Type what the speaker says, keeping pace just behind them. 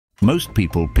Most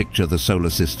people picture the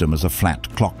solar system as a flat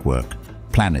clockwork,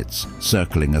 planets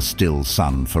circling a still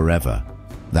sun forever.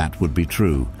 That would be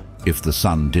true if the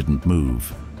sun didn't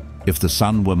move. If the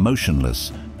sun were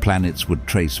motionless, planets would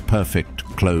trace perfect,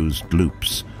 closed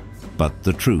loops. But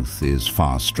the truth is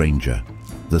far stranger.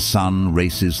 The sun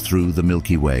races through the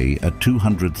Milky Way at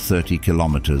 230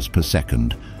 kilometers per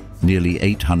second, nearly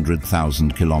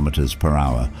 800,000 kilometers per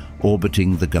hour,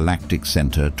 orbiting the galactic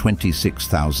center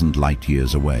 26,000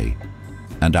 light-years away.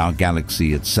 And our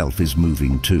galaxy itself is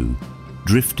moving too,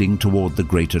 drifting toward the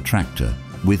Great Attractor,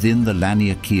 within the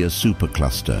Laniakea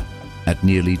Supercluster, at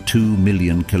nearly 2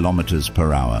 million kilometers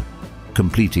per hour,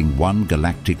 completing one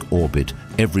galactic orbit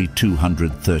every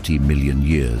 230 million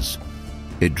years.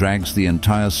 It drags the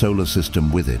entire solar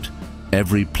system with it,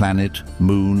 every planet,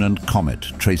 moon and comet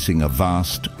tracing a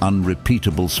vast,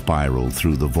 unrepeatable spiral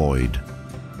through the void.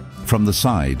 From the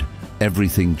side,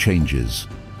 everything changes.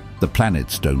 The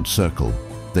planets don't circle,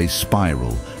 they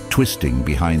spiral, twisting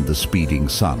behind the speeding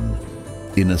sun.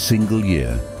 In a single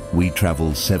year, we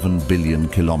travel 7 billion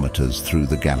kilometers through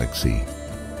the galaxy.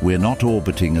 We're not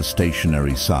orbiting a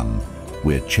stationary sun,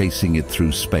 we're chasing it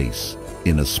through space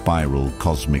in a spiral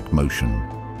cosmic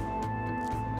motion.